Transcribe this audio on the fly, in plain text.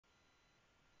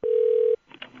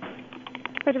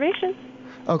reservations.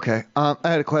 Okay. I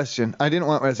had a question. I didn't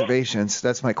want reservations.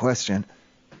 That's my question.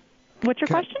 What's your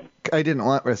question? I didn't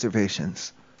want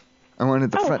reservations. I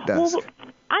wanted the front desk. Well,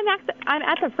 I'm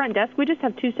at the front desk. We just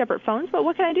have two separate phones, but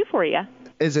what can I do for you?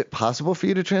 Is it possible for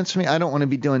you to transfer me? I don't want to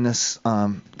be doing this. So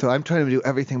I'm trying to do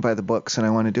everything by the books, and I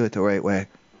want to do it the right way.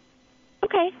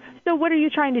 Okay. So what are you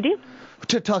trying to do?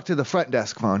 To talk to the front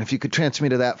desk phone. If you could transfer me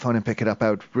to that phone and pick it up,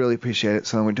 I would really appreciate it.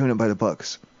 So we're doing it by the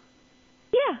books.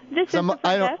 Yeah, this is the front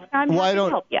desk. I'm happy to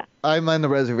help you. I'm on the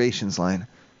reservations line.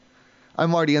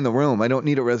 I'm already in the room. I don't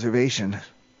need a reservation.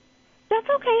 That's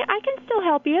okay. I can still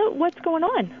help you. What's going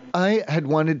on? I had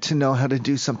wanted to know how to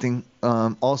do something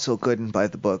also good and by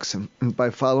the books and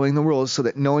by following the rules so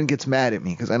that no one gets mad at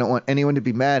me, because I don't want anyone to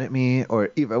be mad at me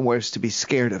or even worse, to be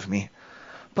scared of me.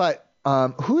 But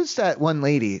who's that one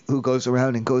lady who goes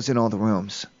around and goes in all the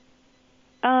rooms?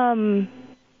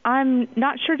 I'm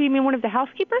not sure. Do you mean one of the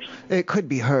housekeepers? It could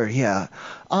be her, yeah.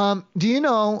 Do you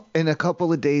know in a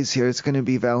couple of days here it's going to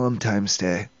be Valentine's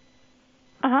Day?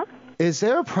 Uh-huh.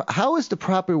 How is the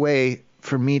proper way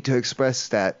for me to express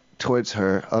that towards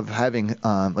her of having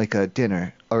like a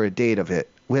dinner or a date of it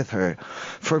with her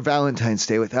for Valentine's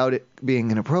Day without it being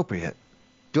inappropriate?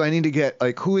 Do I need to get,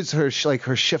 like, who is her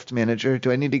her shift manager?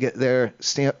 Do I need to get their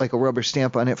stamp, like a rubber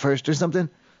stamp on it first or something?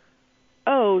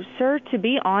 Oh, sir, to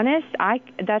be honest,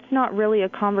 that's not really a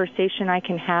conversation I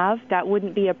can have. That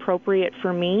wouldn't be appropriate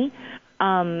for me.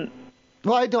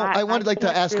 Well, I wanted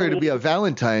to ask her to be a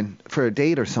Valentine for a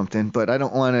date or something, but I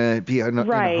don't want to be in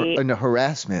a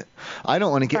harassment. I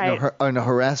don't want to get in a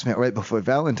harassment right before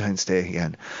Valentine's Day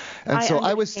again. And so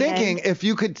I was thinking if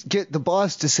you could get the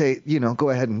boss to say, go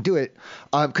ahead and do it.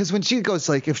 Because when she goes,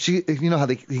 like, if you know how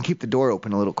they can keep the door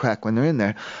open a little crack when they're in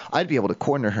there, I'd be able to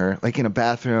corner her, like in a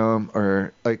bathroom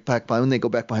or like when they go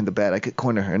back behind the bed, I could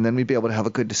corner her, and then we'd be able to have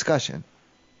a good discussion.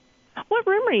 What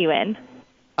room are you in?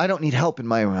 I don't need help in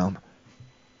my room.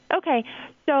 Okay,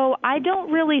 so I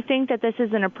don't really think that this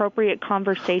is an appropriate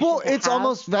conversation. Well, it's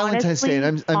almost Valentine's Day,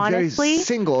 and I'm very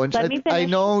single, and I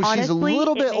know she's a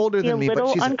little bit older than me,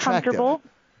 but she's attractive.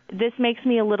 This makes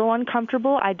me a little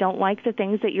uncomfortable. I don't like the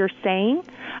things that you're saying.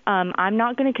 I'm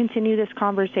not going to continue this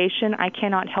conversation. I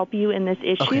cannot help you in this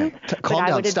issue. Okay, calm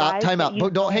down. Stop. Time out.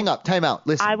 Don't hang up. Time out.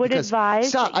 Listen. I would advise.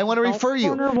 Stop. I want to refer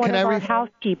you. Can I refer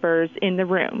housekeepers in the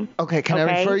room? Okay. Can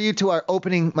I refer you to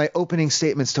my opening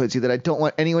statements towards you that I don't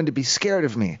want anyone to be scared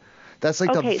of me? That's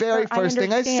like the very first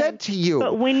thing I said to you.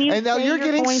 But when you and now you're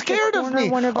getting scared of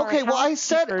me. Okay, well, I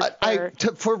said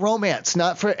for romance,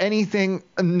 not for anything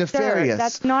nefarious. Sir,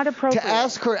 that's not appropriate. To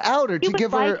ask her out or to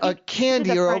give her a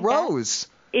candy or a rose.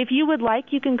 If you would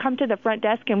like, you can come to the front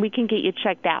desk and we can get you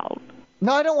checked out.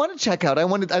 No, I don't want to check out.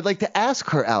 I'd like to ask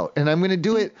her out, and I'm going to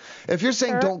do it. If you're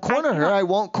saying don't corner her, I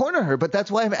won't corner her. But that's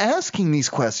why I'm asking these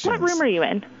questions. What room are you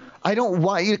in? I don't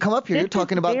want you to come up here. You're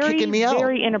talking about kicking me out. This is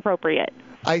very inappropriate.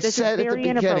 I said at the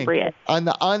beginning, on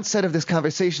the onset of this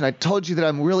conversation, I told you that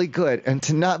I'm really good and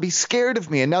to not be scared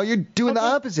of me. And now you're doing the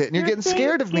opposite, and you're getting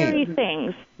scared of me. Scary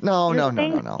things. No.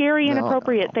 Scary,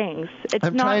 inappropriate things.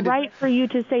 It's not right for you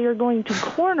to say you're going to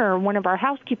corner one of our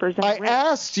housekeepers in the room.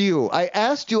 I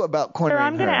asked you about cornering her. Sir,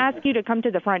 I'm going to ask you to come to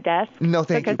the front desk. No,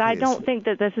 thank you, Because I don't think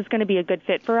that this is going to be a good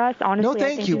fit for us. Honestly, no,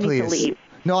 thank I think you, you need to leave.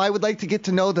 No, I would like to get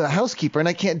to know the housekeeper, and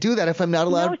I can't do that if I'm not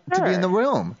allowed to be in the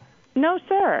room. No,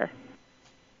 sir.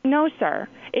 No, sir.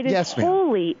 It is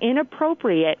wholly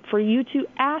inappropriate for you to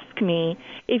ask me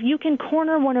if you can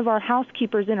corner one of our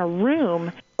housekeepers in a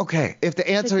room. Okay, if the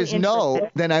answer is no,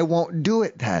 then I won't do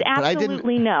it then.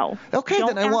 Absolutely no. Okay,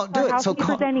 then I won't do it. So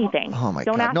anything. Oh my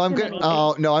God. No, I'm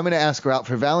going to ask her out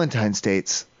for Valentine's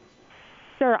dates.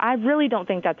 Sir, I really don't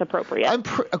think that's appropriate.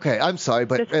 I'm sorry,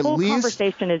 but this whole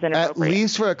conversation is inappropriate. At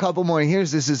least for a couple more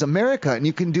years, this is America, and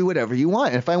you can do whatever you want.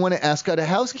 And if I want to ask out a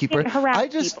housekeeper, it's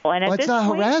not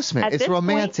harassment. It's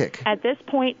romantic. At this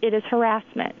point, it is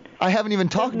harassment. I haven't even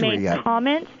talked to her yet. Made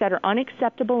comments that are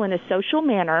unacceptable in a social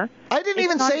manner. I didn't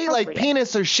even say like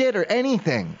penis or shit or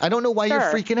anything. I don't know why you're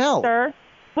freaking out. Sir,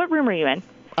 what room are you in?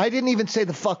 I didn't even say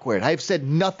the fuck word. I've said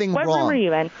nothing wrong. What room are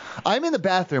you in? I'm in the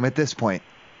bathroom at this point.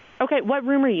 Okay, what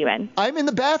room are you in? I'm in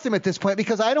the bathroom at this point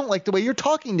because I don't like the way you're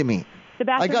talking to me. The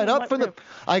bathroom.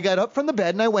 I got up from the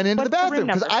bed and I went into the bathroom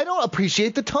because I don't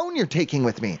appreciate the tone you're taking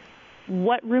with me.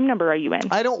 What room number are you in?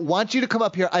 I don't want you to come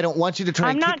up here. I don't want you to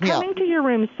try and kick me out. I'm not coming to your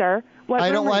room, sir. What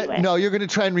room are you in? No, you're going to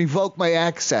try and revoke my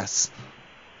access.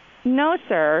 No,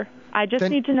 sir. I just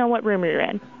need to know what room you're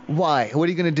in. Why? What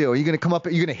are you going to do? Are you going to come up?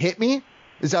 Are you going to hit me?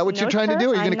 Is that what you're trying to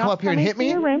do? Are you going to come up here and hit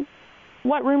me?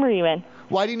 What room are you in?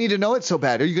 Why do you need to know it so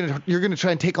bad? You're going to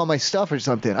try and take all my stuff or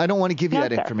something? I don't want to give you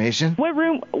that information. What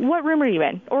room are you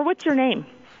in? Or what's your name?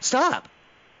 Stop.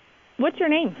 What's your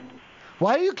name?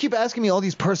 Why do you keep asking me all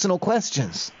these personal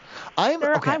questions?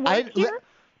 Sir, okay.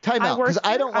 Time out, because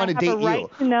I don't want to date you.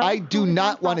 I do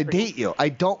not want to date you. I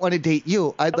don't want to date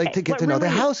you. I'd like to get to know the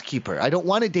housekeeper. I don't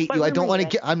want to date you. I don't want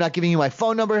to I'm not giving you my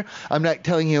phone number. I'm not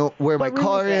telling you where my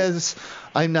car is.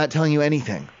 I'm not telling you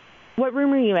anything. What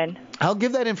room are you in? I'll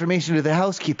give that information to the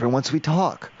housekeeper once we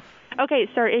talk. Okay,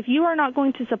 sir, if you are not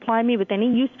going to supply me with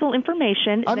any useful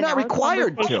information, I'm not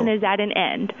required to. Our conversation is at an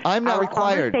end. I'm not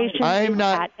required. I'm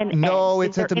not. No,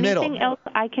 it's at the middle. Is there anything else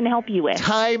I can help you with?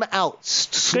 Time out.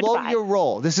 Slow your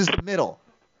roll. This is the middle.